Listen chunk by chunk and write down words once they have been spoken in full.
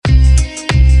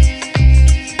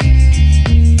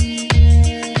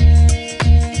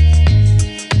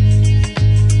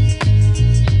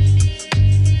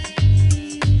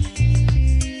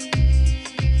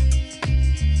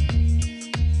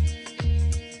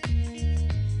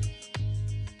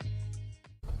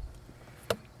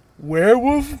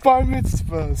Werewolf bar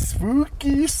mitzvah,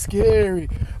 spooky, scary.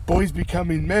 Boys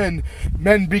becoming men,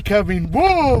 men becoming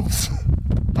wolves.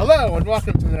 Hello and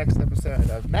welcome to the next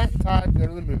episode of Matt and Todd Go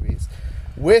to the Movies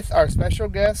with our special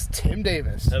guest, Tim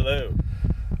Davis. Hello.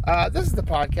 This is the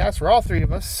podcast where all three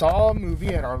of us saw a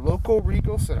movie at our local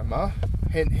Regal Cinema.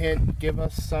 Hint, hint, give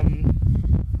us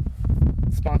some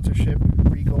sponsorship,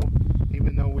 Regal,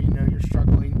 even though we know you're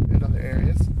struggling in other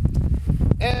areas.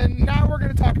 And now we're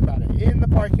going to talk about it in the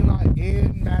parking lot,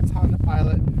 in Matt's Honda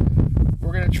Pilot.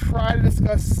 We're going to try to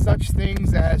discuss such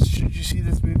things as, should you see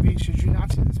this movie? Should you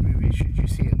not see this movie? Should you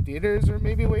see it in theaters or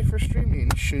maybe wait for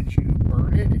streaming? Should you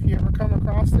burn it if you ever come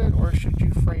across it? Or should you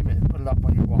frame it and put it up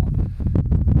on your wall?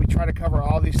 We try to cover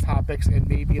all these topics and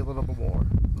maybe a little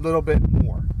bit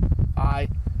more. I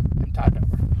am Todd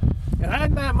Dover. And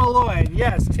I'm Matt Malloy.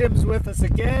 Yes, Tim's with us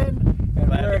again, and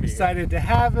we're excited to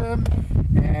have him.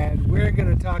 And we're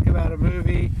going to talk about a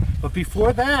movie. But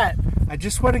before that, I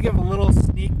just want to give a little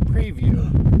sneak preview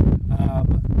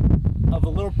of a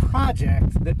little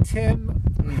project that Tim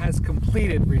has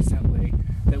completed recently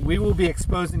that we will be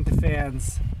exposing to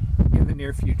fans in the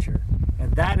near future.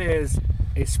 And that is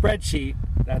a spreadsheet.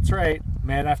 That's right,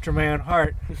 man after my own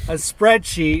heart. A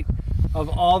spreadsheet of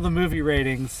all the movie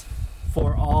ratings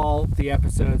for all the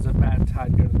episodes of Matt and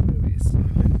Todd Go to the Movies.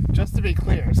 Just to be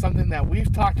clear, something that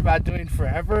we've talked about doing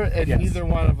forever, and neither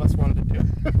one of us wanted to do.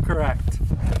 Correct.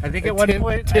 I think at one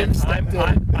point,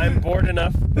 I'm bored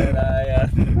enough that I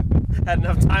had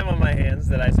enough time on my hands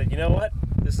that I said, you know what?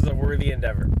 This is a worthy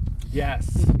endeavor.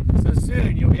 Yes. So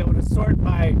soon you'll be able to sort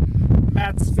by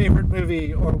Matt's favorite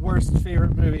movie, or worst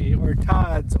favorite movie, or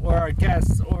Todd's, or our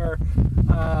guests, or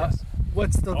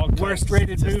what's the worst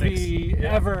rated movie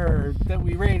ever that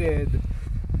we rated,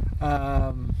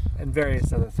 and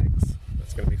various other things.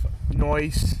 That's going to be fun.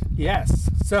 Noise.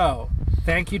 Yes. So,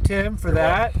 thank you, Tim, for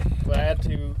that. Glad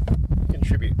to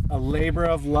contribute. A labor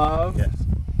of love. Yes.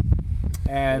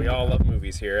 And we all love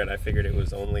movies here, and I figured it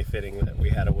was only fitting that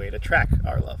we had a way to track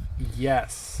our love.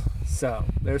 Yes. So,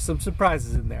 there's some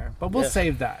surprises in there, but we'll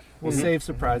save that. We'll save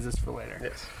surprises for later.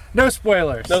 Yes. No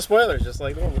spoilers. No spoilers, just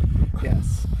like normal.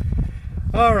 Yes.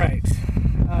 All right.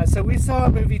 So we saw a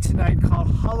movie tonight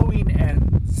called Halloween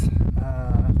Ends.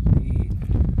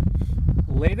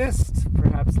 The latest,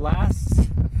 perhaps last,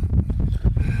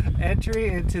 entry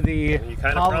into the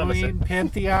Halloween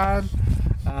pantheon.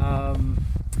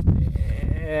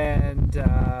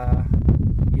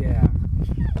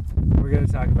 We're going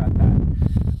to talk about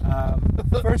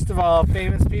that. First of all,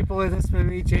 famous people in this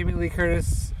movie. Jamie Lee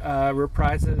Curtis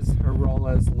reprises her role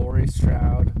as Laurie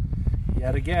Strode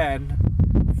yet again.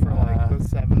 For the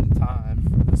seventh time.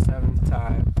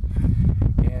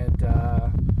 And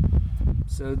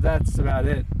so that's about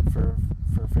it for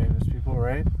famous people,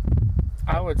 right?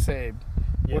 I would say,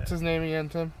 what's his name again,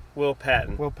 Tim? Will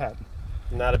Patton.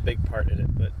 Not a big part in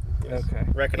it, but okay.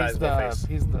 Recognizable face.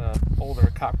 He's the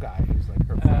older cop guy who's like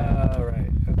her friend. Oh,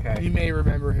 right. Okay. You may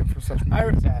remember him from such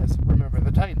movies as Remember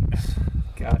the Titans.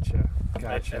 Gotcha.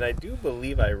 And I do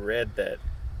believe I read that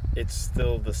it's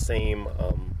still the same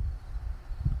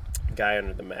guy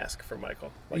under the mask for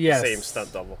Michael. The same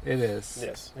stunt double. It is.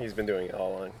 Yes, he's been doing it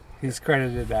all along. He's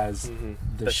credited as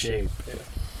the Shape. Yeah.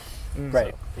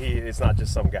 Right. So it's not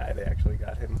just some guy. They actually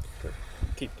got him to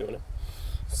keep doing it.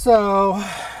 So,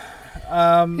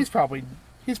 he's probably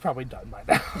done by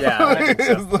now. Yeah, I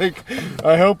think so.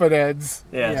 I hope it ends.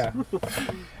 Yes.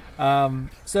 Yeah.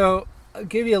 So, I'll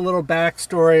give you a little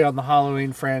backstory on the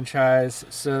Halloween franchise.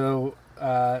 So,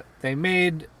 they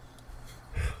made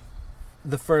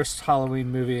the first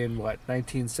Halloween movie in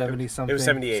 1970 something? It was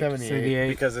 78. 78.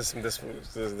 Because this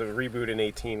was the reboot in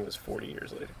 18 was 40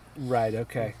 years later. Right.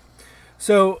 Okay.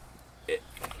 So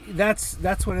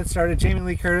that's when it started. Jamie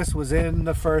Lee Curtis was in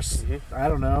the first, I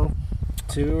don't know,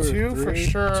 two for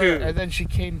sure. Two. And then she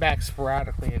came back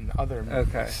sporadically in other movies.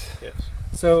 Okay. Yes.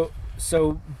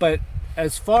 So, but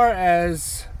as far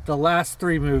as the last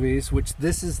three movies, which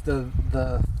this is the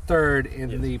third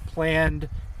in the planned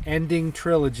ending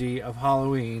trilogy of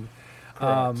Halloween,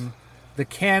 the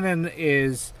canon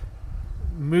is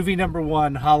movie number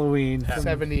 1, Halloween,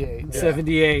 78,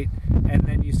 and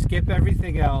then you skip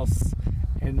everything else,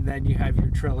 and then you have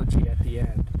your trilogy at the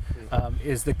end.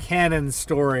 Is the canon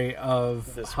story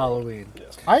of Halloween.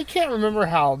 Yes. I can't remember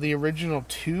how the original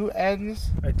 2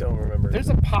 ends. I don't remember. There's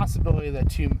a possibility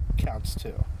that 2 counts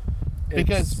too.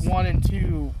 Because 1 and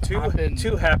 2 happened...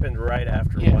 2 happened right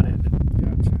after 1 ended.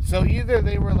 Gotcha. So either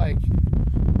they were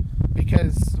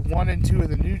because 1 and 2 of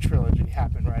the new trilogy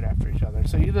happened right after each other.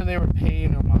 So either they were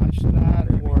paying homage to that,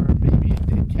 or maybe it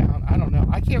did count. I don't know.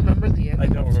 I can't remember the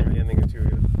ending. I don't remember the ending of 2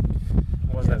 either.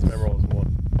 It wasn't as memorable as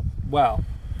 1. Well,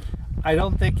 I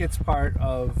don't think it's part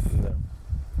of No.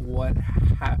 what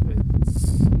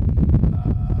happens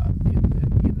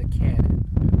in the canon.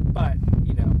 But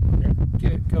you know,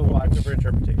 go watch. Open for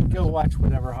interpretation. Go watch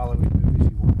whatever Halloween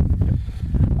movies you want.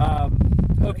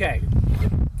 Okay,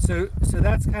 so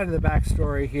that's kind of the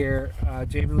backstory here.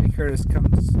 Jamie Lee Curtis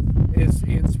is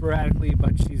in sporadically,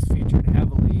 but she's featured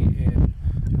heavily in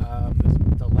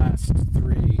the last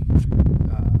three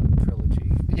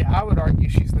trilogy. Yeah, I would argue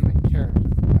she's the main character.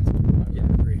 Yeah,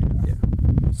 agree. Yeah.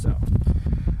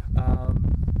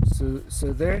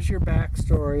 So there's your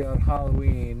backstory on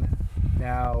Halloween.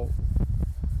 Now,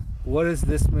 what is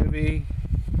this movie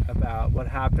about? What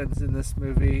happens in this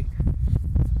movie?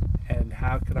 And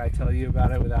how can I tell you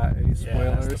about it without any spoilers?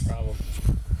 Yeah, that's the problem.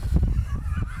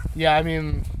 Yeah, I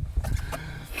mean,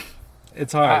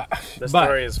 It's hard. The But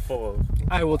story is full of.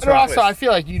 I will but try. also I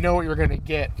feel like you know what you're gonna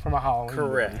get from a Halloween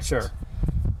Correct. movie. Sure.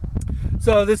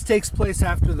 So this takes place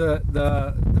after the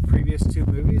previous two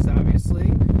movies. Obviously,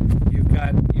 you've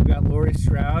got Laurie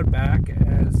Strode back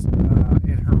as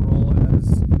in her role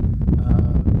as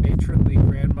matronly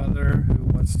grandmother who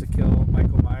wants to kill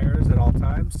Michael Myers at all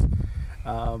times.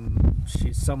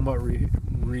 She's somewhat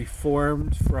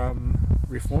reformed.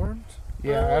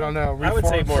 Yeah, I don't know. I would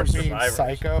say Reformed more from being survivor.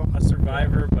 psycho. A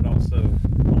survivor, but also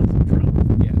lots of trauma.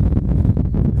 Yeah.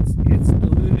 It's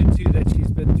alluded to that she's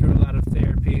been through a lot of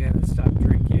therapy and has stopped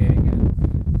drinking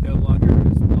and no longer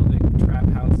is building trap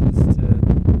houses to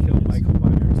kill Michael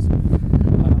Myers.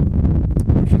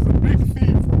 Which is a big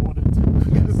theme for what it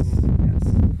is.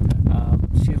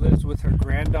 Yes. She lives with her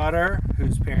granddaughter,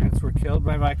 whose parents were killed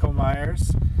by Michael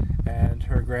Myers, and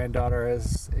her granddaughter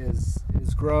is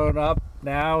grown up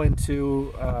now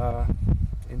into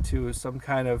some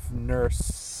kind of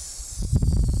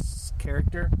nurse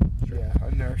character. Yeah,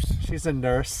 a nurse. She's a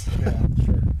nurse. Yeah,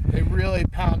 sure. They really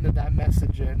pounded that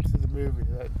message into the movie.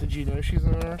 Did you know she's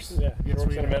a nurse? Yeah, she Yes, works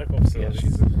we in a know. medical Yeah, facility.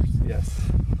 she's a nurse. Yes.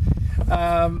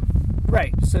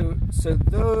 Right. So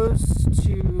those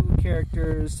two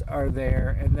characters are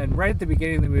there, and then right at the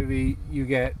beginning of the movie, you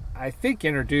get, I think,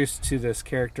 introduced to this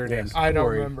character named I don't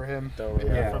Corey. remember him. Don't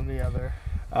remember. Yeah, Yeah. from the other.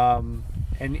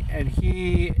 And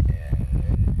he,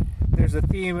 there's a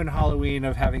theme in Halloween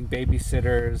of having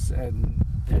babysitters and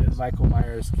Yes. Michael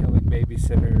Myers killing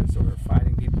babysitters or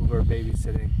finding people who are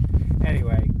babysitting.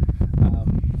 Anyway,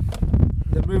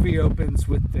 the movie opens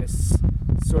with this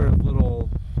sort of little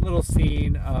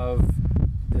scene of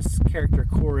this character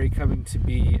Corey coming to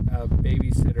be a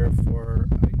babysitter for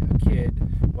a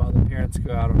kid while the parents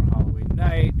go out on Halloween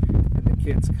night, and the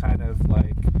kid's kind of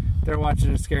like, they're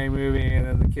watching a scary movie, and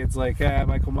then the kid's like,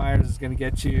 Michael Myers is going to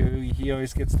get you. He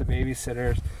always gets the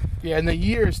babysitters. Yeah, and the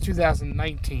year is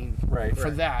 2019 Right. for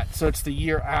that. So it's the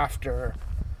year after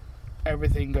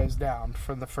everything goes down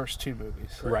from the first two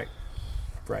movies. Right.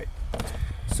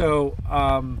 So,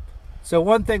 so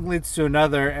one thing leads to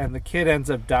another, and the kid ends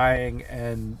up dying,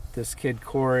 and this kid,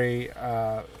 Corey,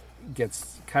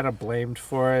 gets kind of blamed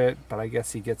for it, but I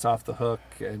guess he gets off the hook,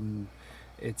 and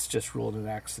it's just ruled an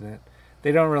accident.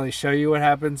 They don't really show you what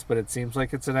happens, but it seems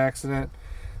like it's an accident.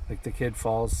 Like the kid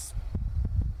falls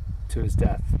to his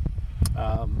death.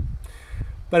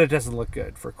 But it doesn't look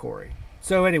good for Corey.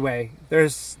 So anyway,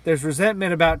 there's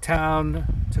resentment about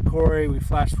town to Corey. We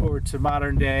flash forward to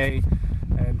modern day,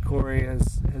 and Corey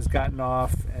has gotten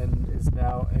off and is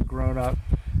now a grown-up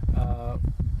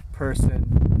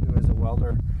person who is a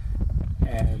welder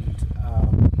and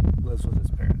lives with his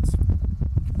parents.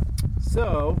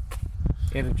 So,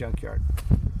 in a junkyard.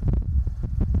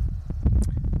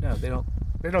 No, they don't.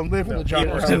 They don't live in the He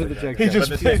works junkyard. in the junkyard. He just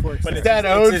But it's- works but there. his dad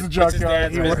it's owns his- the it's his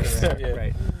junkyard. dad's He works business. there. Yeah.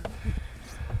 Right.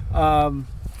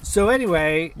 So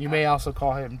anyway, You may also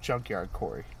call him Junkyard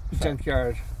Corey.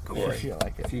 junkyard If you Corey, feel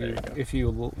like it. if There you you go. if you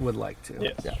would like to.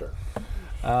 Yes, Yeah. sure.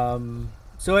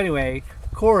 So anyway,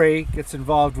 Corey gets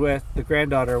involved with the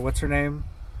granddaughter. What's her name?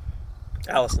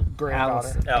 Allison. Granddaughter.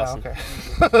 Allison. Oh, okay.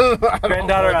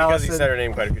 Granddaughter Because Allison. he said her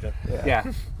name quite a few times. Yeah,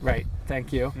 right.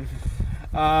 Thank you.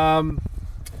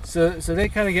 So they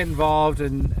kind of get involved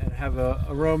and have a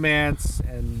romance,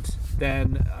 and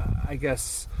then I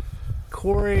guess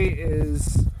Corey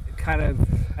is kind of,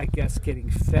 I guess, getting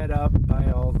fed up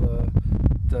by all the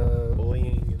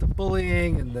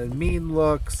bullying and the mean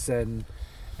looks, and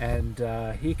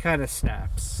he kind of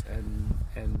snaps and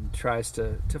tries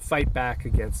to fight back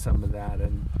against some of that,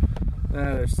 and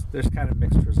there's kind of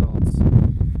mixed results.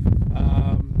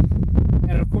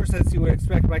 And of course, as you would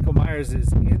expect, Michael Myers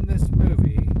is in this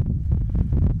movie,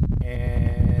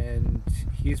 and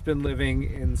he's been living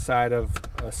inside of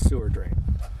a sewer drain.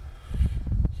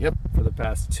 Yep. For the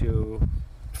past 2,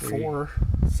 3,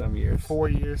 some years. 4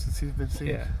 years since he's been seen.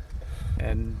 Yeah.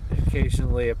 and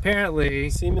occasionally, apparently,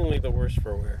 Seemingly the worst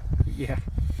for wear. yeah,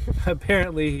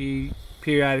 apparently he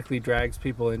periodically drags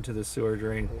people into the sewer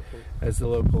drain, as the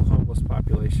local homeless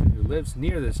population who lives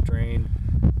near this drain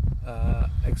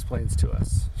explains to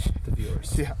us, the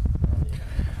viewers. Yeah.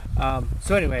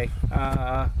 So anyway,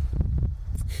 That's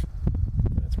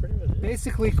pretty much it.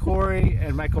 basically Corey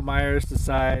and Michael Myers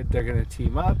decide they're going to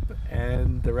team up,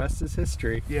 and the rest is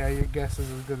history. Yeah, your guess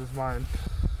is as good as mine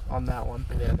on that one.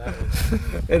 Yeah, that was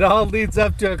It all leads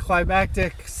up to a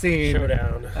climactic scene.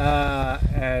 showdown.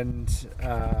 And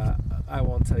I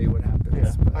won't tell you what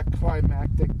happens. Yeah. But A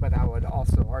climactic, but I would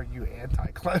also argue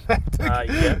anticlimactic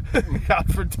Yep.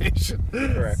 confrontation.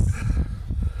 Correct.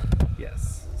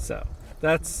 yes, so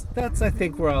that's I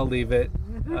think where I'll leave it.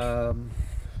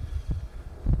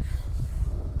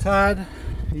 Todd,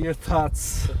 your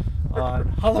thoughts on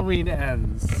Halloween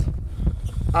Ends?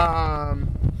 Well,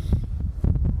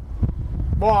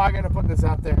 I gotta put this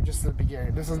out there just at the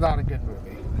beginning. This is not a good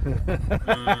movie.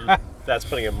 That's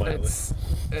putting it mildly.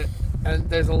 And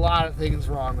there's a lot of things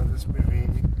wrong with this movie.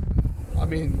 I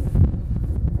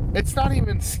mean, it's not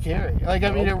even scary. Like,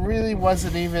 I mean, it really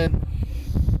wasn't even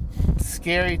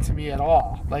scary to me at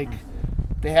all. Like,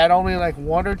 they had only like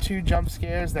one or two jump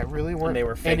scares that really weren't And they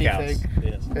were fake anything. outs.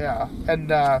 Yes. Yeah,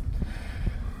 and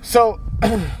so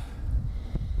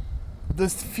the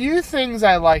few things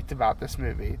I liked about this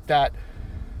movie that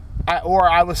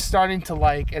I was starting to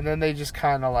like, and then they just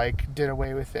kind of like did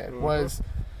away with it, was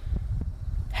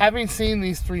having seen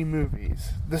these three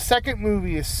movies. The second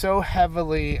movie is so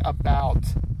heavily about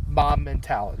mob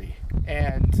mentality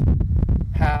and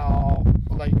how,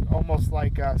 like, almost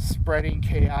like spreading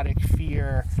chaotic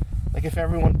fear. Like, if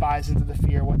everyone buys into the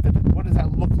fear, what does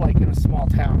that look like in a small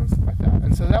town and stuff like that?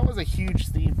 And so that was a huge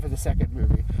theme for the second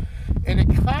movie. And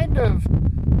it kind of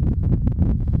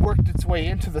worked its way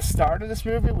into the start of this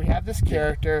movie. We have this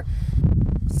character,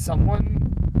 someone,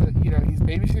 he's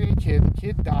babysitting a kid. The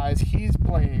kid dies. He's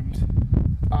blamed.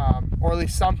 Or at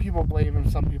least some people blame him,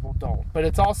 some people don't. But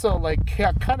it's also, like,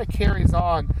 kind of carries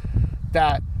on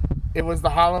that it was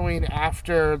the Halloween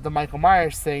after the Michael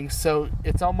Myers thing, so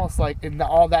it's almost like in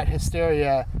all that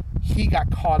hysteria, he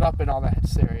got caught up in all that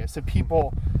hysteria. So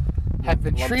people have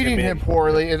been treating him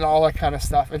poorly and all that kind of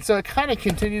stuff. And so it kind of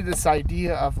continued this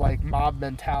idea of, like, mob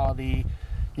mentality,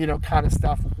 kind of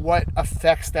stuff, what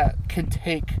effects that can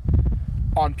take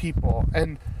on people.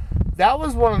 And that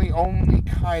was one of the only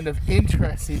kind of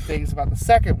interesting things about the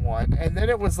second one. And then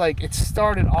it was like, it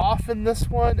started off in this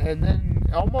one, and then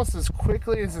almost as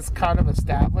quickly as it's kind of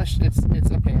established, it's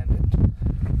abandoned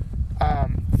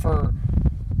for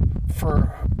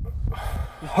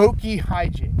hokey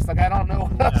hijinks. Like, I don't know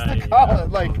what else to call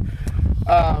it. Like,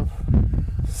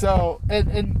 so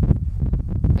and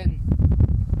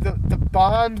the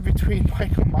bond between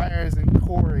Michael Myers and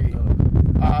Corey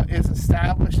is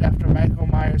established after Michael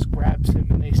Myers grabs him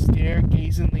and they stare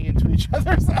gazingly into each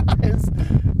other's eyes,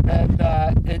 and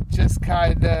it just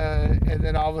kind of, and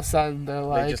then all of a sudden they're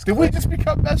like, did we just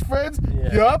become best friends?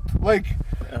 Yeah. Yup. Like,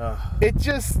 it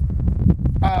just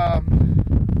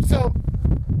so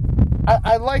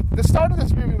I like the start of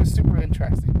this movie was super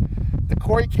interesting. The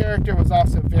Corey character was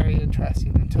also very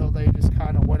interesting until they just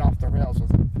kind of went off the rails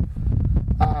with him.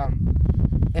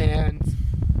 And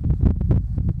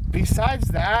besides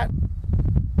that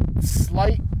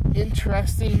slight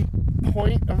interesting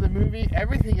point of the movie,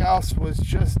 everything else was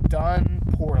just done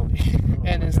poorly.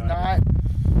 And it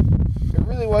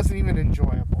really wasn't even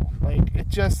enjoyable. Like, it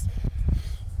just,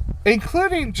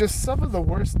 including just some of the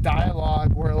worst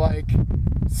dialogue where, like,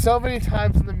 so many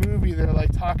times in the movie they're,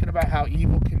 like, talking about how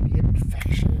evil can be an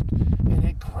infection and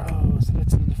it grows and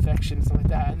it's an infection and stuff like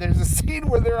that. And there's a scene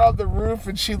where they're on the roof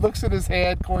and she looks at his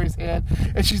hand, Corey's hand,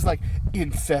 and she's like,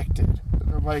 infected.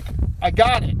 And I'm like, I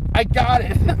got it.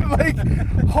 Like,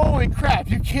 holy crap,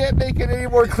 you can't make it any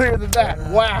more clear than that.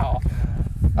 Wow.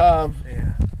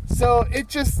 So it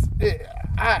just,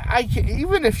 I can't,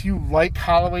 even if you like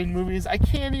Halloween movies, I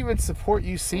can't even support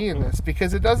you seeing this,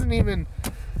 because it doesn't even,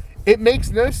 it makes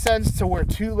no sense to where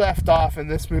 2 left off and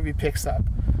this movie picks up.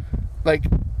 Like,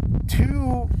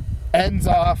 2 ends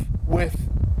off with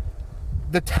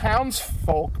the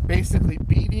townsfolk basically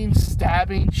beating,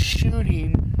 stabbing,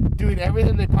 shooting, doing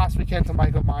everything they possibly can to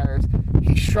Michael Myers.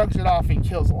 He shrugs it off and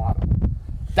kills a lot of them.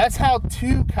 That's how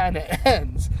 2 kind of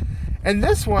ends. And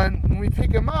this one, when we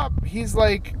pick him up, he's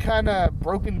like kind of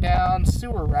broken down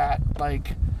sewer rat,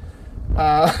 like,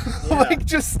 like,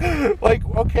 just like,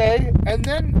 okay. And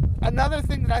then another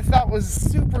thing that I thought was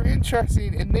super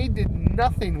interesting, and they did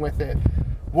nothing with it,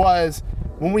 was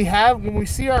when we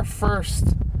see our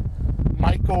first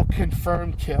Michael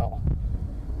confirmed kill,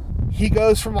 he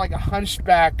goes from like a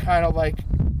hunchback kind of like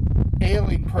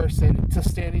ailing person to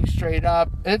standing straight up,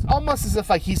 and it's almost as if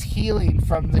like he's healing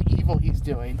from the evil he's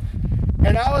doing.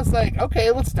 And I was like,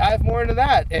 okay, let's dive more into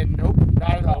that. And nope,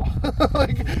 not at all.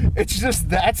 Like, it's just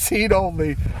that scene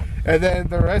only. And then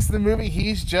the rest of the movie,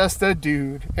 he's just a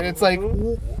dude. And it's like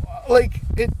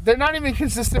they're not even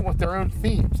consistent with their own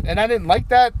themes. And I didn't like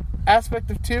that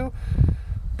aspect of 2.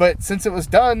 But since it was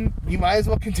done, you might as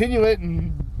well continue it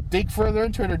and dig further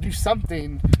into it or do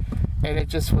something. And it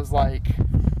just was like,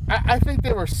 I think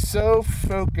they were so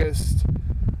focused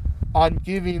on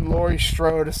giving Laurie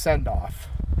Strode a send-off.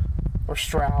 Or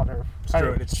Stroud, or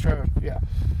Strode. Strode, yeah.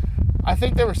 I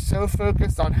think they were so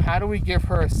focused on how do we give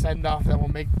her a send-off that will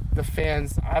make the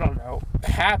fans, I don't know,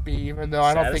 happy, even though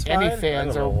I don't think any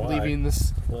fans are leaving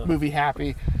this movie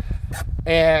happy.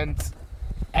 And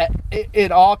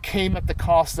it all came at the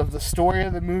cost of the story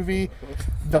of the movie,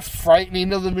 the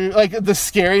frightening of the movie, like the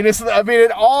scariness. I mean,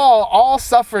 it all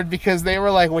suffered because they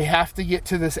were like, we have to get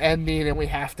to this ending and we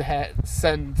have to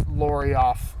send Laurie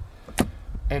off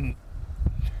and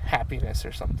happiness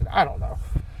or something. I don't know.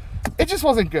 It just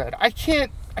wasn't good. I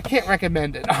can't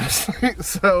recommend it, honestly.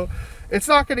 So it's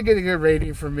not going to get a good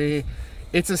rating from me.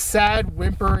 It's a sad,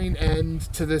 whimpering end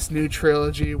to this new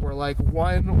trilogy where like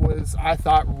 1 was, I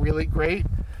thought, really great.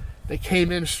 They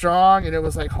came in strong and it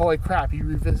was like, holy crap, you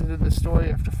revisited the story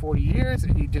after 40 years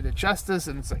and you did it justice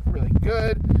and it's like really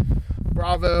good.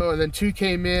 Bravo. And then 2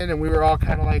 came in and we were all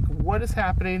kind of like, what is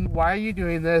happening? Why are you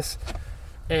doing this?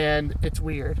 And it's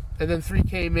weird. And then 3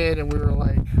 came in and we were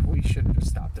like, we should have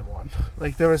just stopped at 1.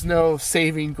 Like, there was no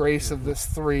saving grace of this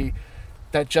 3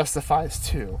 that justifies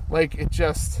 2. Like, it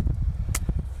just...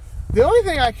 The only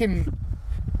thing I can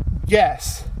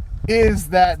guess is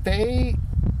that they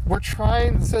were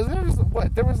trying... So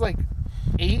there was like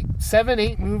 7,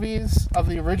 8 movies of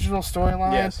the original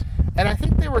storyline. Yes. And I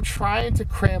think they were trying to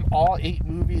cram all 8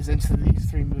 movies into these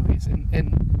 3 movies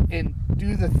and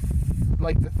do the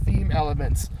theme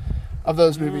elements of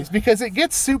those movies, because it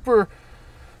gets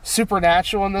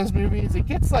supernatural in those movies. It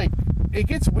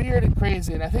gets weird and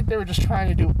crazy, and I think they were just trying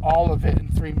to do all of it in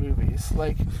 3 movies.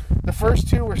 Like, the first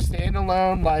 2 were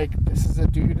standalone, like, this is a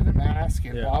dude in a mask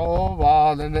and blah blah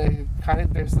blah. And then they kind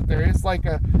of there is like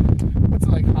a, what's it,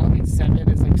 like Halloween 7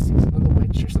 is like Season of the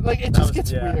Witch or something. Like, it just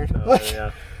gets weird.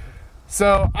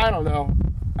 So I don't know.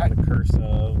 The curse of,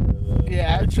 or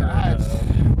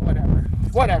the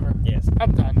whatever. Yes.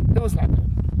 I'm done. It was not good.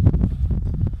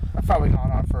 I've probably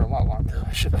gone on for a lot longer than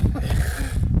I should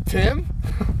have. Tim?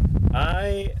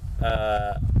 I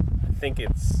think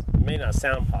it may not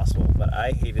sound possible, but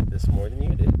I hated this more than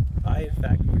you did. I, in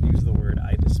fact, would use the word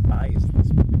I despised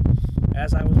this movie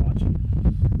as I was watching.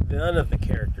 None of the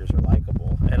characters are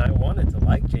likable, and I wanted to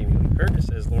like Jamie Lee Curtis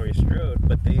as Laurie Strode,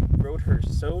 but they wrote her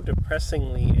so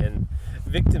depressingly and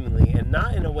victimly, and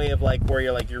not in a way of like where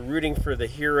you're rooting for the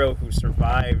hero who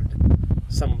survived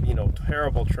some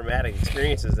terrible traumatic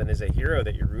experiences and is a hero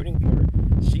that you're rooting for.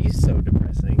 She's so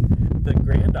depressing. The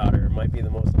granddaughter might be the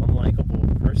most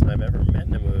unlikable person I've ever met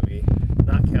in a movie,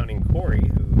 not counting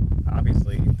Corey, who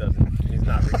obviously he's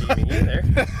not redeeming either.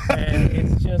 And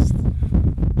it's just,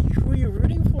 who are you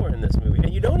rooting for in this movie?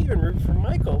 And you don't even root for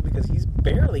Michael because he's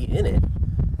barely in it.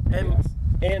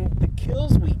 And the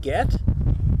kills we get,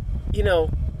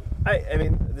 I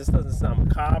mean, this doesn't sound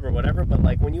macabre or whatever, but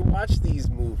like when you watch these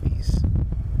movies,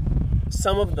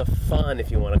 some of the fun,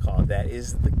 if you want to call it that,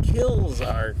 is the kills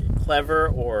are clever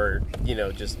or,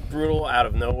 just brutal out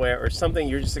of nowhere, or something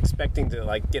you're just expecting to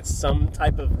like get some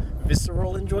type of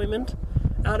visceral enjoyment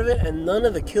out of it. And none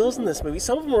of the kills in this movie,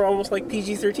 some of them were almost like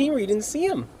PG-13 where you didn't see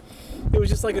them. It was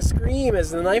just like a scream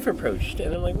as the knife approached.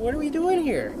 And I'm like, what are we doing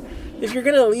here? If you're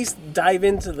going to at least dive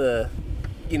into the,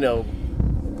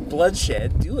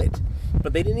 bloodshed, do it.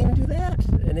 But they didn't even do that.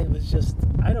 And it was just,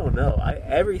 I don't know.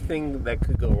 Everything that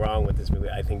could go wrong with this movie,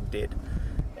 I think, did.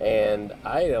 And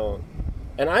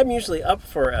I'm usually up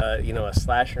for a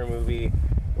slasher movie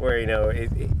where,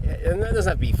 and that doesn't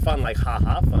have to be fun, like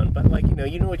ha-ha fun, but like,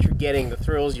 you know what you're getting, the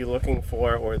thrills you're looking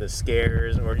for, or the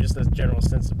scares, or just a general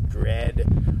sense of dread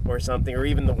or something, or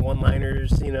even the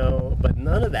one-liners, but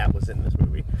none of that was in this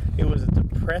movie. It was a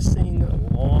depressing,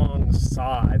 long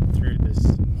sod through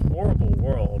this horrible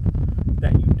world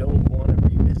that you don't want to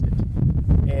revisit.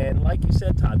 And like you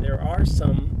said, Todd, there are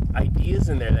some ideas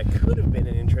in there that could have been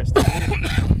an interesting movie.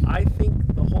 I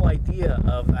think the whole idea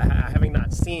of having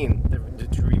not seen the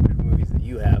 2 reboot movies that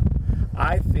you have,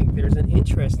 I think there's an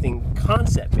interesting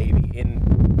concept maybe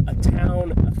in a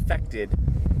town affected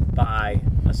by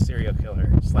a serial killer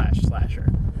 /slasher.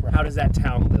 Right. How does that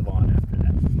town live on after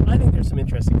that? I think there's some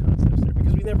interesting concepts there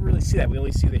because we never really see that. We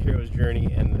only see the hero's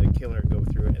journey and the killer go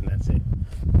through it, and that's it.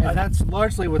 And that's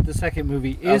largely what the second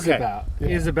movie is Okay. about. Yeah.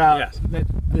 Is about Yes.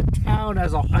 the town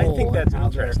as a whole. I think that's and how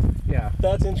they're- interesting. Yeah.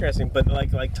 That's interesting, but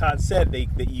like Todd said,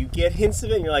 that you get hints of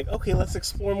it, and you're like, okay, let's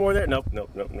explore more there. Nope.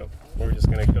 We're just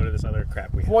gonna go to this other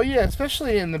crap we have. Well, yeah,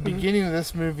 especially in the beginning of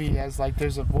this movie, as like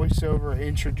there's a voiceover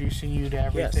introducing you to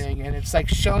everything, and it's like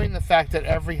showing the fact that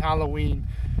every Halloween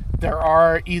there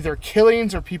are either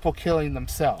killings or people killing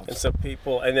themselves. And so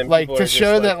people, and then Like people to are just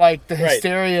show that like the Right.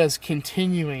 hysteria is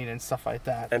continuing and stuff like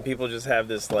that. and people just have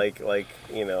this like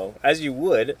as you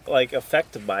would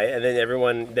affected by it, and then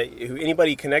everyone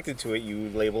anybody connected to it, you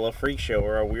label a freak show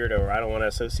or a weirdo or I don't want to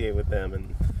associate with them,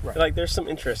 and Right. there's some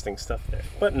interesting stuff there,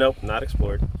 but nope, not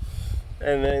explored.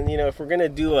 And then if we're gonna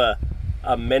do a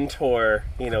mentor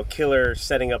killer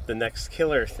setting up the next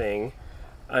killer thing,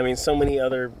 I mean, so many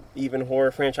other even horror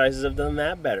franchises have done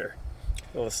that better.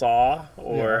 Well, Saw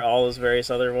or all those various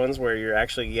other ones where you're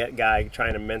actually get guy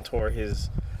trying to mentor his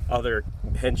other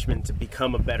henchmen to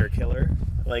become a better killer.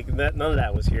 Like that, none of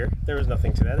that was here. There was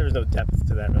nothing to that. There was no depth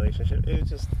to that relationship. It was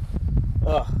just,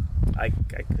 I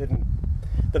couldn't.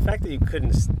 The fact that you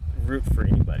couldn't root for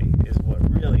anybody is what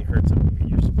really hurts a movie.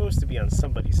 You're supposed to be on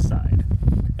somebody's side,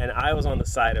 and I was on the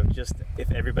side of just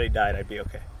if everybody died, I'd be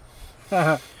okay.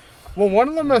 Well, one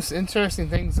of the most interesting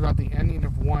things about the ending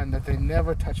of 1 that they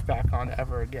never touched back on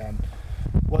ever again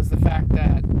was the fact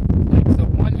that, like, so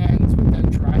 1 ends with them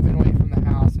driving away from the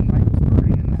house and Michael's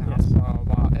burning in the house, Yes. blah,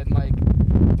 blah, blah, and, like,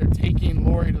 they're taking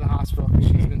Lori to the hospital because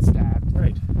she's been stabbed.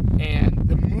 Right. And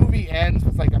the movie ends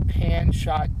with, like, a pan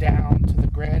shot down to the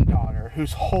granddaughter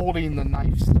who's holding the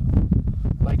knife still.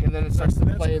 Like, and then it starts to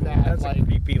play cool. that, That's a like,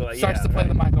 creepy, starts to play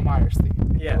the Michael Myers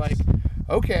theme. Yes. You're like,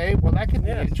 okay, well, that could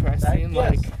be interesting.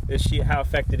 Yes. Like, Is she? How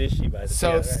affected is she by this?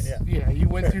 so, Yeah, right, yeah, you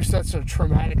went through such a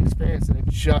traumatic experience and it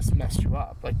just messed you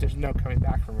up. Like, there's no coming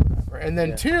back from it ever. And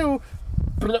then 2,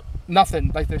 blip,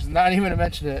 nothing. Like, there's not even a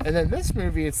mention of it. And then this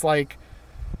movie, it's like,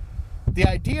 the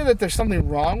idea that there's something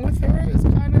wrong with her is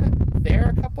kind of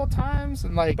there a couple of times.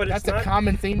 And, like, But it's that's a not-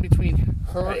 common theme between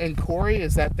her Right. and Corey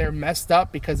is that they're messed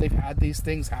up because they've had these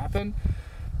things happen.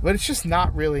 But it's just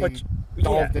not really But,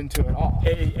 delved yeah. into at all.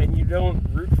 And you don't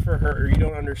root for her, or you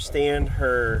don't understand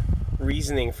her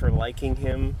reasoning for liking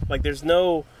him. Like,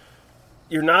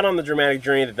 you're not on the dramatic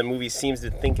journey that the movie seems to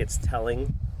think it's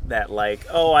telling. That, like,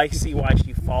 oh, I see why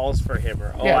she falls for him,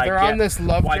 or oh, Yeah, I they're get on this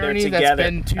love why they're journey that's together.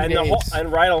 been 2 and days.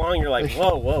 and right along, you're like,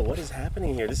 whoa, what is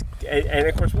happening here? And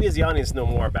of course, we as the audience know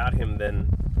more about him than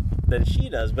she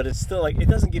does, but it's still like it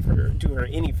doesn't do her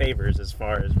any favors as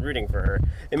far as rooting for her.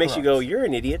 It makes you go, you're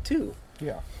an idiot too.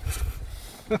 Yeah.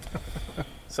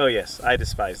 So yes, I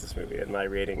despise this movie, and my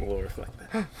rating will reflect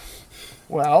that.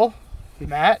 Well,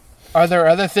 Matt, are there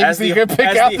other things As that you the- can pick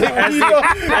as out the- that as we the-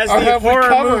 don't- as or the have we horror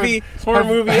covered?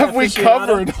 movie Have we aficionado?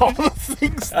 covered all the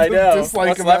things I to know. dislike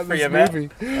What's about left for this you, Matt?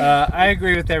 movie? I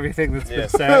agree with everything that's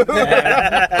Yes. been said.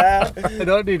 I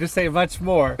don't need to say much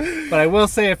more, but I will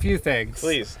say a few things.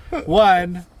 Please.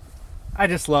 One, I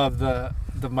just love the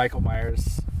Michael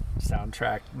Myers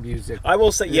soundtrack music. I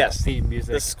will say yes. Theme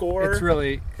music. The score. It's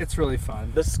really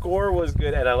fun. The score was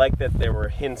good, and I like that there were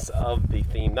hints of the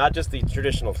theme, not just the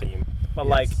traditional theme, but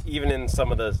like even in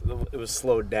some of it was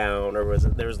slowed down, or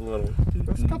there was a little.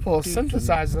 There's a couple of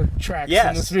synthesizer tracks in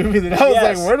Yes. this movie that I was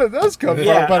Yes. like, where did those come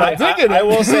Yeah, from? But I'm digging it. I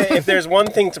will say, if there's one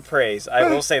thing to praise, I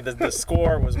will say that the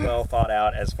score was well thought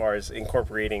out as far as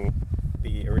incorporating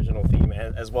the original theme,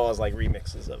 as well as like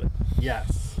remixes of it.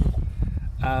 Yes.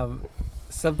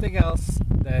 Something else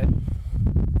that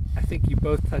I think you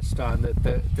both touched on that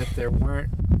there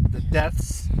weren't the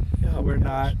deaths Oh, were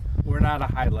my not a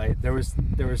highlight. There was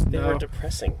They were no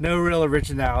depressing. no real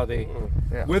originality,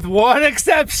 Yeah. with one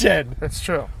exception. That's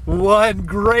true. One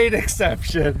great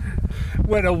exception,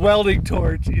 when a welding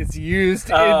torch is used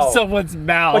Oh. in someone's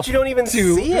mouth, But you don't even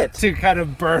see it. to kind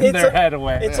of burn their head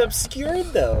away. It's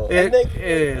obscured though. It And they-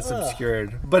 is Ugh.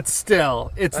 obscured, but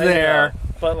still, it's I there. know,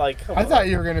 but like, come I on. thought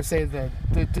you were going to say the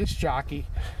disc jockey.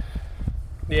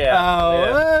 Yeah.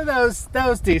 Oh, yeah. that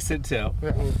was decent too.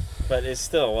 But it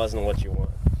still wasn't what you want.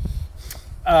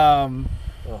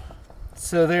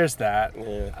 So there's that.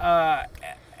 Yeah.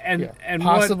 And Yeah. and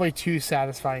Possibly 2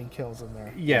 satisfying kills in there.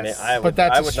 I, mean, yes. I would, But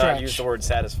that's I a would not stretch. use the word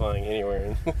satisfying anywhere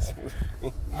in this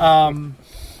movie.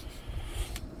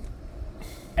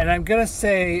 And I'm gonna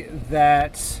say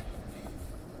that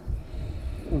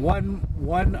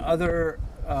one other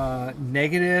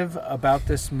negative about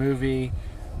this movie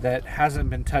that hasn't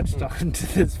been touched on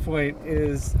to this point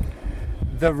is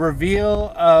the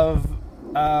reveal of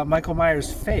Michael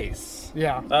Myers' face.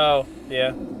 Yeah. Oh,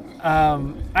 yeah.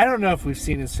 I don't know if we've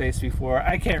seen his face before.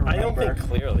 I can't remember. I don't think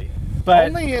clearly. But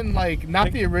only in like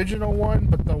not the original one,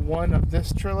 but the one of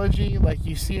this trilogy. Like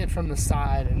you see it from the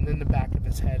side and in the back of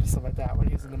his head and stuff like that when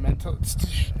he's in the mental.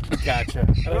 gotcha.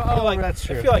 And I feel like, that's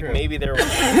true. I feel like true. maybe there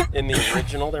was, in the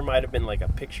original, there might have been like a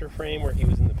picture frame where he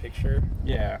was in the picture.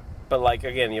 Yeah. But like,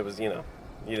 again, it was, you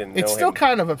didn't know It's still him.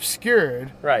 kind of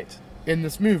obscured Right. in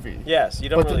this movie. Yes, you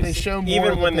don't But really they show more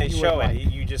even of it when than they you show would it,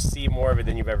 like. you just see more of it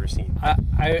than you've ever seen.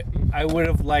 I would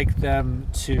have liked them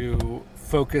to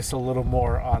focus a little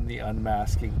more on the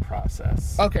unmasking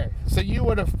process. Okay, so you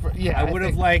would have. Yeah, I would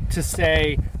have think- liked to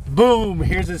say, "Boom!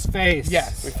 Here's his face."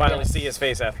 Yes. We finally see his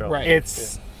face after all. Right.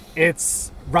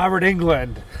 It's Robert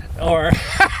England, or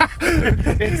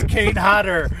it's Kane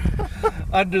Hodder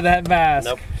under that mask.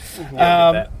 Nope. You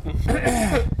don't get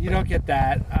that. You don't get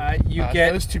that. You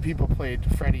get those two people played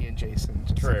Freddy and Jason.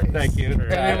 just in True. case. Thank you. True.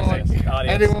 Anyone, Yes,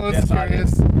 audience. anyone was Yes,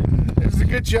 curious? It was a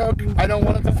good joke. I don't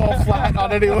want it to fall flat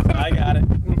on anyone. I got it.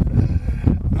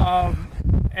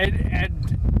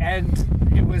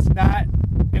 and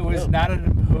it was not an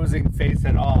imposing face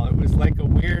at all. It was like a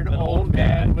weird An old old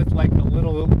man guy. with like a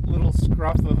little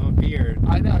scruff of a beard.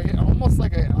 I know, almost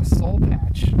like a soul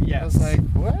patch. I was Yes. like,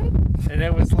 what? And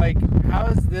it was like, how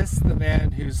is this the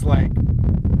man who's like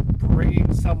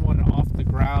bringing someone off the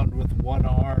ground with one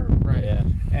arm, Right. Yeah.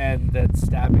 and then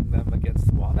stabbing them against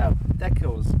the wall? That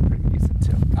kill was pretty decent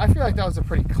too. I feel like that was a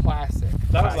pretty classic.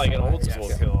 That was like an old Yes. school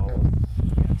kill.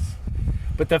 Yes.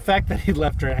 But the fact that he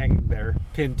left her hanging there,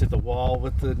 pinned to the wall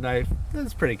with the knife,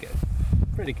 that's pretty good.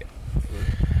 Pretty good.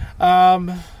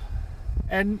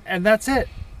 And that's it.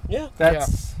 Yeah.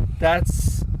 That's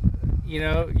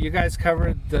you guys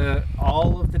covered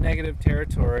all of the negative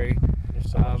territory.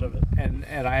 There's so much of it. And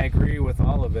I agree with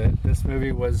all of it. This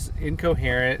movie was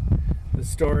incoherent. The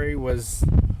story was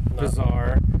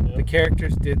bizarre. Yeah. The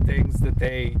characters did things that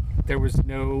there was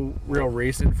no real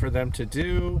reason for them to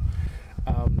do.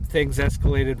 Things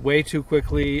escalated way too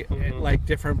quickly at like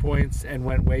different points and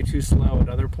went way too slow at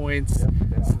other points. So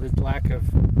the lack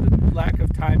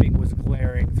of timing was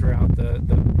glaring throughout the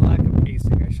lack of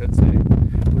pacing, I should say,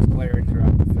 was glaring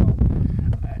throughout the film.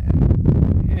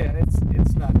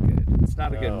 It's not good. It's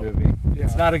not a good No. movie. Yeah.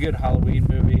 It's not a good Halloween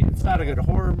movie. It's not a good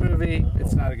horror movie.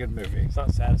 It's not a good movie. It's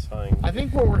not satisfying. I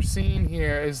think what we're seeing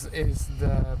here is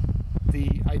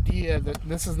the idea that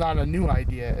this is not a new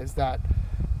idea, is that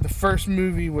the first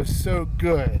movie was so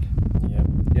good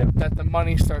Yep. that the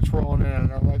money starts rolling in and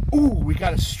they're like, ooh, we got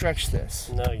to stretch this.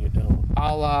 No, you don't.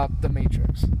 A la The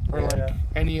Matrix. Or Yeah. like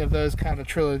any of those kind of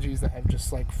trilogies that have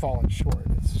just like fallen short.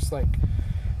 It's just like,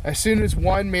 as soon as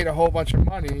one made a whole bunch of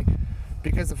money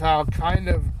because of how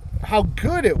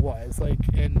good it was, like,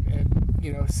 and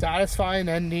satisfying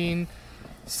ending,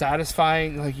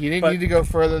 satisfying, like, you didn't But- need to go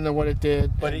further than what it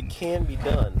did. But it can be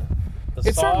done. The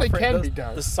It certainly Saw can be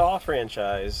done. The Saw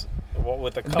franchise,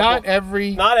 with a couple. Not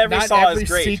every Saw is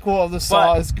great. sequel of the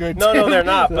Saw But- is good. No, too. they're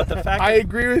not. But the fact I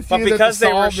agree with but you because that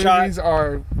they the were Saw shot- movies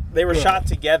are. they were good. shot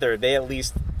together, they at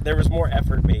least there was more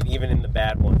effort made, even in the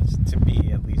bad ones, to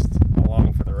be at least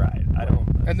along for the ride. I don't.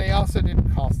 And they also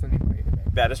didn't cost any money to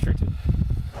make. That is true too.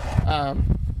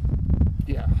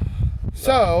 Yeah.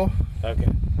 So, Okay,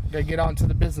 gotta get on to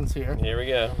the business here. here we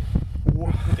go.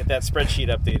 Get that spreadsheet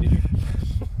updated.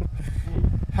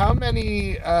 How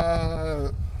many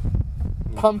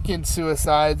pumpkin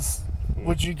suicides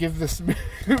would you give this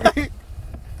movie?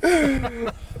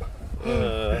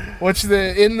 Which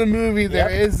in the movie there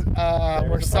Yep. is There's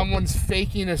where a someone's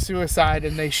faking a suicide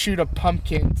and they shoot a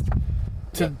pumpkin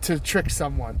to trick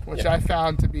someone, which Yep. I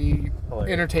found to be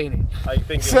Hilarious. entertaining. I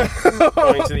think it was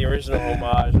going to the original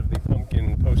homage of the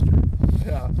pumpkin poster.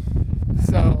 Yeah.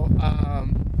 So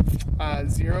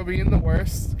 0 being the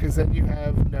worst, because then you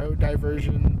have no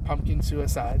diversion pumpkin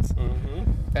suicides,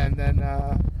 Mm-hmm. and then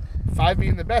 5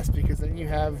 being the best, because then you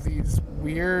have these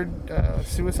weird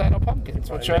suicidal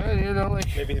pumpkins, which Right, are like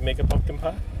Maybe make a pumpkin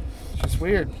pie. just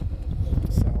weird.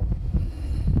 So,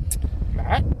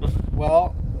 Matt,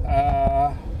 Well,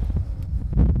 I'm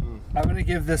going to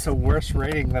give this a worse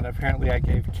rating than apparently I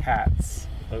gave Cats.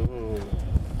 Ooh.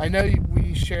 I know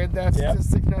we shared that Yep.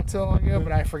 statistic not too long ago,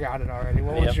 but I forgot it already.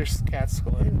 What was Yep. your cat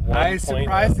score? I 1.0.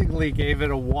 surprisingly gave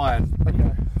it a 1, Okay.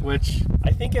 which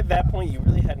I think at that point you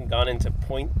really hadn't gone into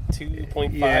 0.2,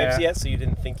 0.5s Yeah. yet, so you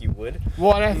didn't think you would.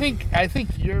 Well, and I think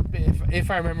you're, if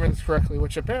I remember this correctly,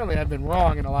 which apparently I've been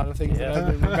wrong in a lot of things that Yeah. I've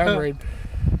been remembering.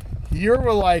 You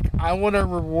were like, I want to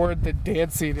reward the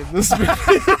dancing in this movie.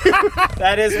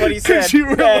 That is what he said. 'Cause you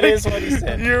were That like- is what he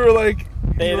said. You were like,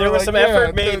 There you were was like, some yeah,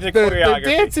 effort made to the choreography.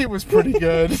 dancing was pretty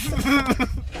good.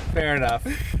 fair enough.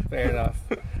 Fair enough.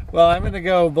 Well, I'm going to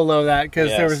go below that because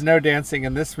there Yes. was no dancing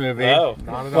in this movie. Oh.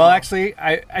 Not at Well, all. actually,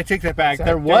 I take that back. There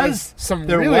There was some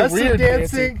there really was some weird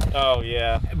dancing, Oh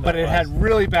yeah. but that it had was.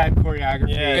 really bad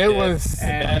choreography. Yeah, It did. was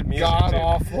Bad music, god too.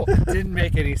 awful. Didn't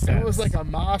make any sense. It was like a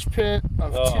mosh pit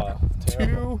of Oh, two,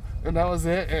 terrible. and that was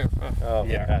it. And, Oh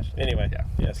Yeah. my gosh. Anyway. Yeah.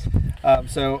 Yes.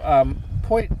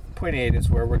 Point 8 is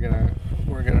where we're gonna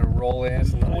roll in.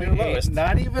 It's not your Point 8, lowest.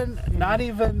 not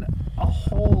even a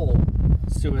whole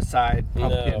suicide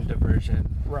pumpkin No.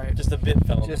 diversion. right. Just a bit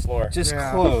fell on the floor. Just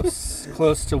Yeah.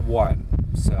 close to 1.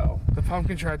 So The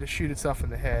pumpkin tried to shoot itself in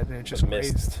the head, and it just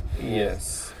Missed.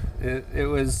 grazed.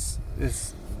 yes,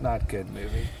 it's not a good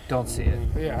movie. Don't see it.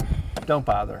 Yeah, Don't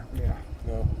bother. yeah.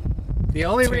 No. The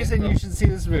only reason you should see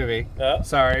this movie, No.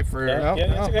 sorry for No. Yeah,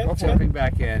 it's okay. go for it. jumping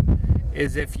back in,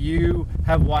 is if you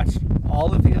have watched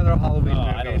all of the other Halloween Oh,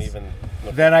 movies. I don't even.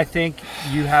 Look. Then I think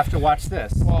you have to watch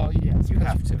this. Well, yes, You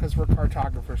have to. because we're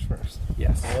cartographers first.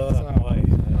 Yes. Oh boy. I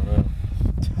don't know.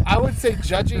 I would say,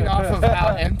 judging off of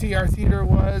how empty our theater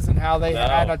was and how they No.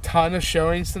 had a ton of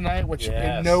showings tonight, which in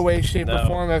Yes. no way, shape, or No.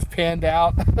 form have panned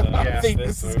out, I Yes, think this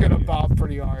this is movie- going to bomb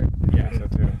pretty hard. Yeah. So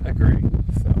too. Agree.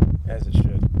 So, As it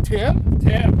should. Tim?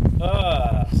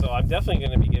 So I'm definitely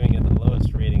going to be giving it the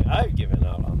lowest rating I've given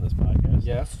out on this podcast.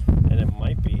 Yes. And it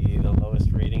might be the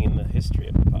lowest rating in the history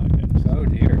of the podcast. Oh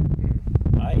dear.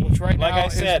 Which right like now I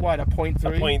said, is what, a point a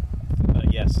three? point.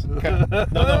 Yes. Okay. No,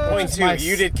 point That's two. my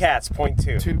You did Cats. Point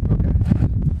two. Two. Okay.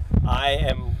 I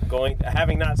am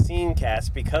having not seen Cats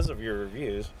because of your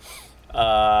reviews.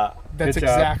 That's Good job.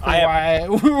 exactly I have-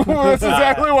 why. That's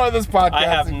exactly why this podcast. I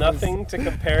have exists. nothing to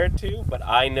compare it to, but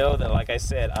I know that, like I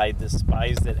said, I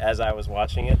despised it as I was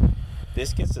watching it.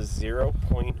 This gets a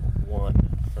 0.1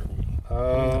 for me.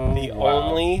 Oh. The wow.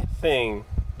 only thing,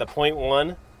 the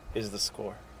 0.1, is the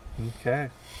score. Okay.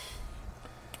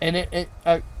 And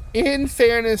in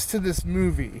fairness to this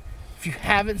movie, if you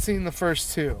haven't seen the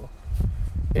first two,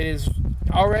 it is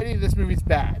already this movie's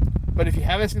bad. But if you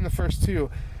haven't seen the first two,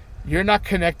 you're not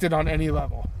connected on any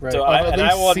level. Right. So I've at I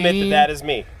least will admit seen- that is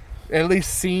me. At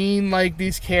least seen like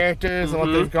these characters and what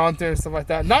they've gone through and stuff like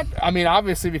that. Not, I mean,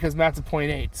 obviously because Matt's a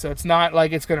 0.8, so it's not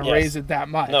like it's going to Yes. raise it that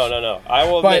much. No. I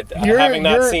will But admit, having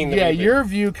not seen the movie. your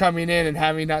view coming in and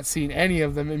having not seen any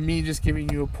of them, and me just giving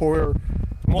you a poor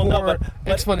but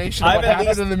explanation of I've what at happened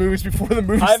least- in the movies before the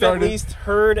movie I've started. at least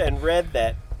heard and read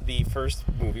that the first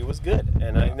movie was good,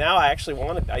 and now I actually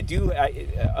want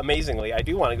to. Amazingly, I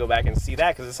do want to go back and see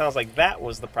that because it sounds like that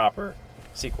was the proper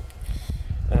sequel.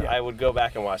 I would go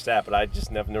back and watch that, but I just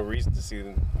have no reason to see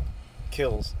the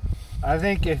kills. I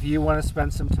think if you want to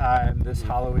spend some time this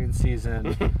Halloween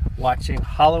season watching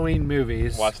Halloween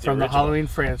movies Watch the from the original. Halloween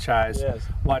franchise, Yes.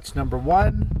 watch number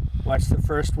 1, watch the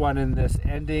first one in this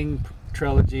ending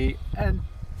trilogy, and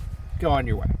go on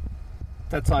your way.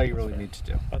 That's all you really need to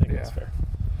do. I think Yeah. that's fair.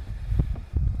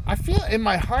 I feel in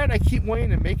my heart I keep wanting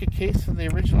to make a case for the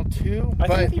original two, I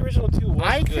but think the original two was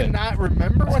I good, cannot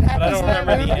remember what but happens I don't in that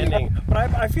remember the movie. ending. But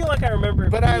I feel like I remember.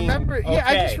 It But I being remember, okay. yeah,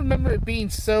 I just remember it being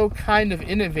so kind of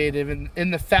innovative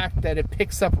in the fact that it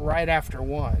picks up right after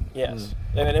one. Yes,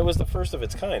 and it was the first of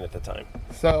its kind at the time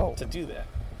So, to do that.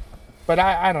 but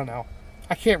I don't know.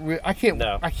 I can't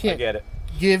No, I can't get it.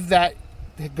 give that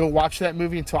go watch that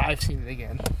movie until I've seen it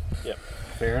again. Yep.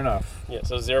 Fair enough. Yeah.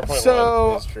 So 0.1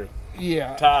 So- is true.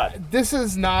 Yeah. Todd. This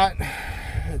is not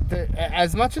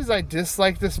as much as I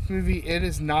dislike this movie, it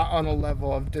is not on a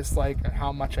level of dislike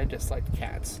how much I disliked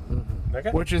Cats.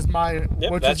 Okay. Which is my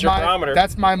that's your barometer.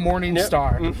 that's my morning Yep.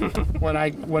 star when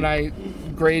I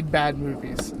grade bad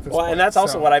movies. at this Well, point. and that's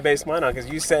also So, what I based mine on because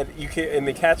you said in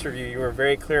the Cats review you were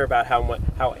very clear about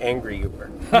how angry you were.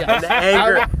 Yeah. And the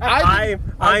anger. I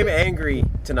I'm did- angry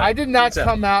tonight. I did not So-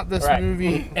 come out this Right.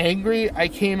 movie angry. I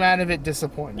came out of it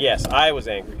disappointed. Yes, I was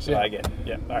angry, so Yeah. I get it.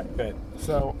 Yeah. All right. Go ahead.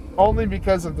 So only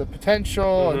because of the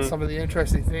potential and Mhm. some of the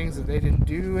interesting things that they didn't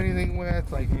do anything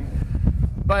with, like.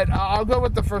 But I'll go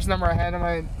with the first number I had in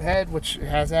my head, which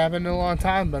hasn't happened in a long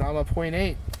time. But I'm a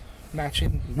 0.8,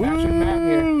 matching Matt here.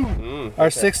 Mm, Our okay.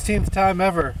 16th time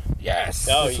ever. Yes.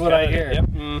 Oh, That's you what I got it. hear. Yep.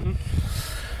 Mm-hmm.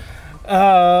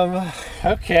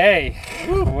 Okay.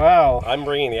 Wow. I'm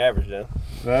bringing the average down.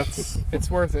 That's It's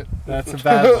worth it. a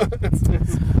bad one.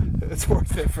 It's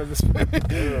worth it for this movie.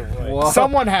 Oh, boy. Well,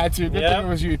 Someone had to. Good Yeah. thing it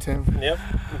was you, Tim. Yep.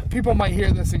 People might hear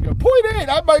this and go, 0.8,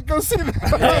 I might go see that.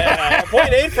 Yeah,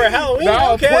 0.8 for Halloween.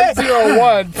 Now, Okay.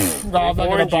 0.01. Pfft, no, I'm not going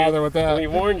warned to bother you. with that. We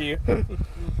warned you.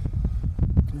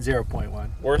 0.1.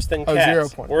 Worse than Oh, Cats. 0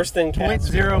 point. Worse than Cats.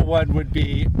 0.01 would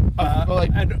be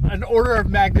like- an order of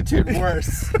magnitude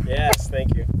worse. Yes,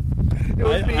 thank you. It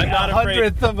would be I'm not a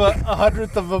afraid.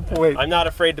 hundredth of a point. I'm not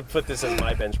afraid to put this as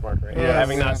my benchmark right now, Yeah,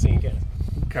 having yeah. not seen Cats.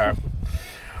 Okay.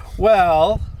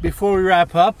 Well, before we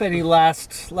wrap up, any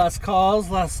last calls,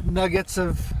 last nuggets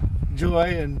of joy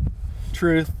and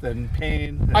truth and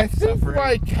pain and I think suffering?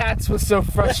 why Cats was so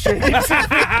frustrating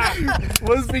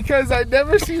was because I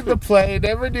never seen the play,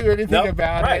 never knew anything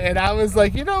about it, and I was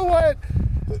like, you know what?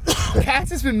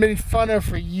 Cats has been made fun of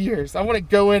for years. I want to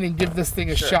go in and give this thing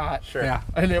a shot. Sure. Yeah.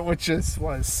 And it just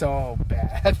was so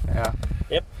bad. Yeah.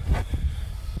 Yep.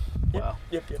 Well.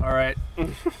 Yep. All right.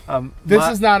 This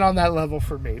is not on that level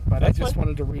for me, but That's I just fine.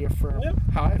 wanted to reaffirm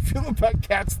how I feel about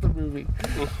Cats the movie.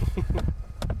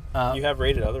 You have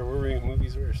rated other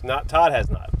movies worse. Not Todd has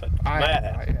not, but Matt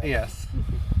has. Yes.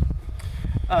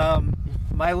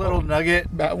 My little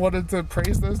nugget Matt wanted to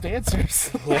praise those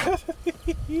dancers.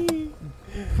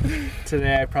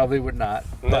 today, I probably would not.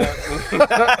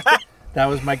 That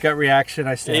was my gut reaction.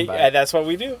 I stand by Yeah, it. that's what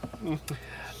we do.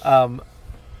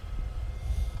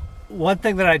 One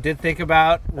thing that I did think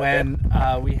about when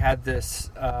we had this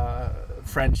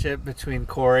friendship between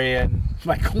Corey and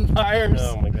Michael Myers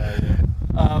Oh my god.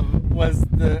 Yeah. was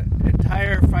the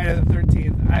entire Friday the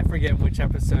 13th. I forget which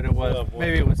episode it was. Oh, boy.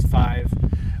 Maybe it was 5,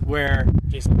 where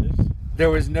Jason lives. there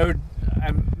was no.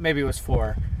 Maybe it was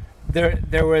 4.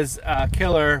 There was a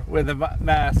killer with a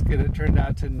mask, and it turned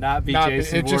out to not be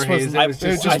Jason it just Voorhees. was- It was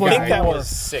just I a think guy. that was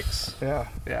 6. Yeah.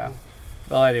 Yeah.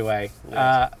 Well, anyway,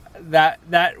 Yes.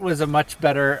 that was a much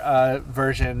better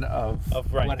version of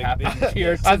Right, what the- happened the-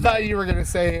 here. I thought you were gonna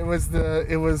say it was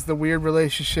the weird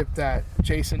relationship that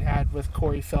Jason had with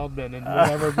Corey Feldman in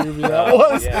whatever movie that Oh,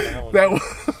 was. yeah, that one. That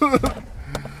was.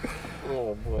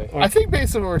 Oh boy. I think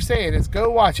basically what we're saying is go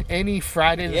watch any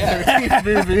Friday the Yeah. 13th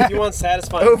movie You want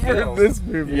satisfying over kills. this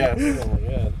movie. Yes. Oh my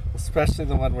god. Especially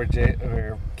the one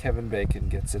where Kevin Bacon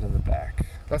gets it in the back.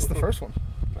 That's the first one.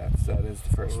 That is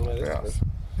the first one. That is Yeah. the first.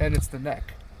 And it's the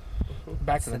neck.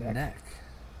 Back It's of the the neck. neck.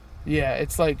 Yeah,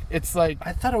 it's like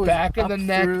I thought it was back of up the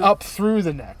neck through- up through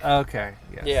the neck. Okay.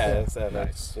 Yes. Yeah, that's that.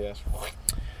 Nice. Nice.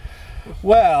 Yeah.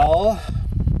 Well,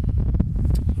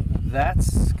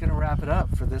 that's gonna wrap it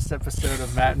up for this episode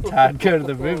of Matt and Todd Go to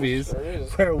the Movies, Sure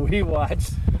is. where we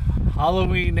watched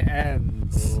Halloween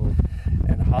Ends.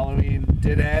 And Halloween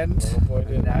did end. Oh, boy,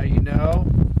 did. And now you know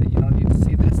that you don't need to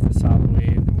see this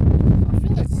Halloween. I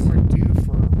feel like we were due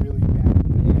for a really bad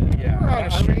movie. Yeah. We were on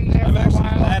a string there I'm for a actually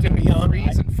while, glad to doing be on.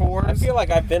 3s and 4s. I feel like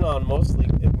I've been on mostly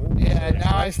good movies. yeah, so it's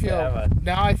now I nice to have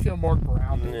now I feel more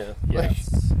grounded. Yeah. Like,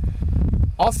 Yes.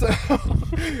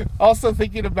 also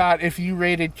thinking about if you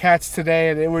rated Cats today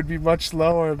and it would be much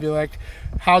lower, it'd be like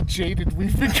how jaded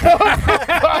we've become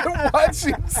by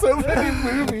watching so many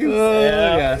movies.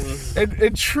 Yeah. Yes.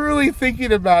 And truly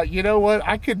thinking about, you know what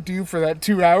I could do for that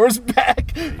 2 hours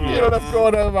back. You know what I'm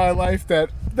going on in my life that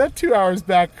 2 hours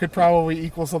back could probably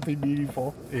equal something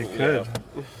meaningful. You could.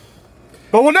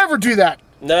 But we'll never do that.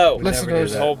 No,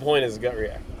 Listeners. The whole point is gut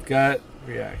react. Gut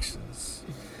reactions.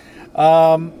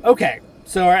 Okay.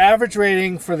 So our average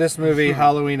rating for this movie,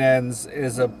 Halloween Ends,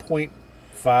 is a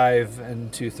 0.5 and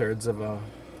 2/3 of a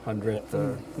hundredth,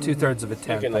 or 2/3 of a You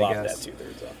tenth, can I lop guess. that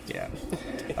 2/3 off.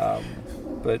 Yeah.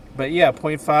 But yeah,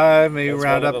 0.5, maybe That's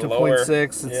round one up of to the lower-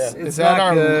 0.6. yeah. It's Is that not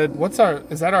our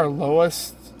good. is that our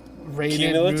lowest rated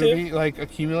Cumulative? movie, like a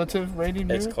cumulative rating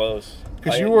It's movie? close.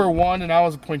 Because you were 1 and I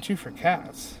was a 0.2 for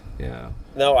Cats. Yeah.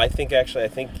 No, I think your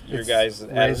It's guys,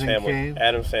 Adam's Raising family, Cain?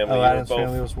 Adam's family, Oh, were Adam's both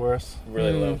Family was worse.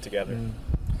 really low together.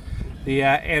 The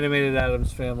animated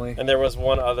Adam's Family. And there was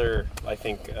one other, I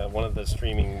think, one of the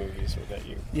streaming movies that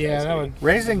you. Yeah, guys that hated. would.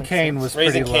 Raising Cain was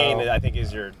Raising pretty Cain, low. I think,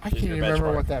 is your. I is can't your even remember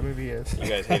benchmark. what that movie is. You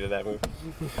guys hated that movie.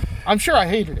 I'm sure I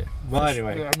hated it. Well,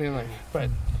 anyway. I mean, like, but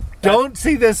Don't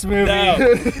see this movie.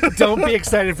 No. Don't be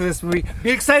excited for this movie.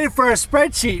 Be excited for our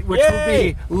spreadsheet, which will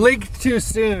Yay! be linked to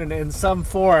soon in some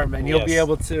form, and you'll be Yes.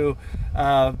 able to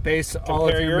base all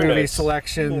of Compare your your movie notes.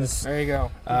 selections. there you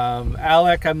go.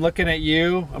 Alec, I'm looking at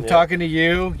you. I'm Yeah. talking to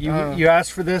you. You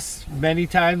asked for this many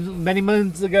times, many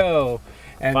months ago.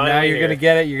 And now Finally you're going to here.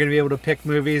 get it. You're going to be able to pick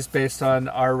movies based on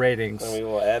our ratings. And we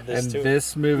will add this And to it.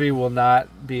 this movie will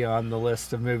not be on the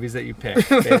list of movies that you pick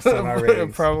based on our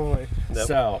ratings. Probably. Nope.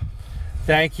 So,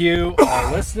 thank you,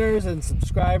 listeners and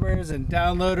subscribers and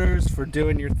downloaders, for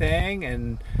doing your thing.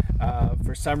 And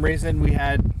for some reason, we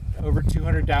had over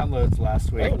 200 downloads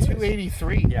last week. Like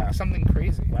 283. Yeah. Something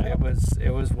crazy.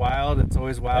 It was wild. It's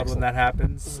always wild when Excellent. that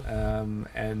happens.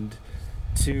 And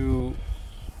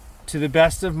to the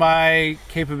best of my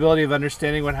capability of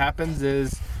understanding what happens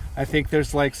is, I think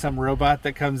there's like some robot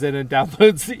that comes in and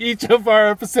downloads each of our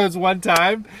episodes one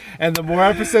time, and the more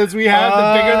episodes we have,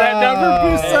 the bigger that number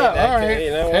boosts Hey, up. that- All right.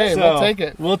 you know what? Hey, we'll take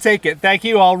it. We'll take it. Thank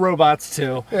you, all robots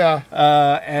too. Yeah.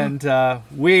 And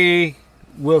we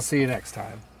will see you next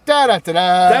time. Da da da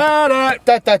da Da da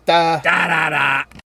da da da. da da da.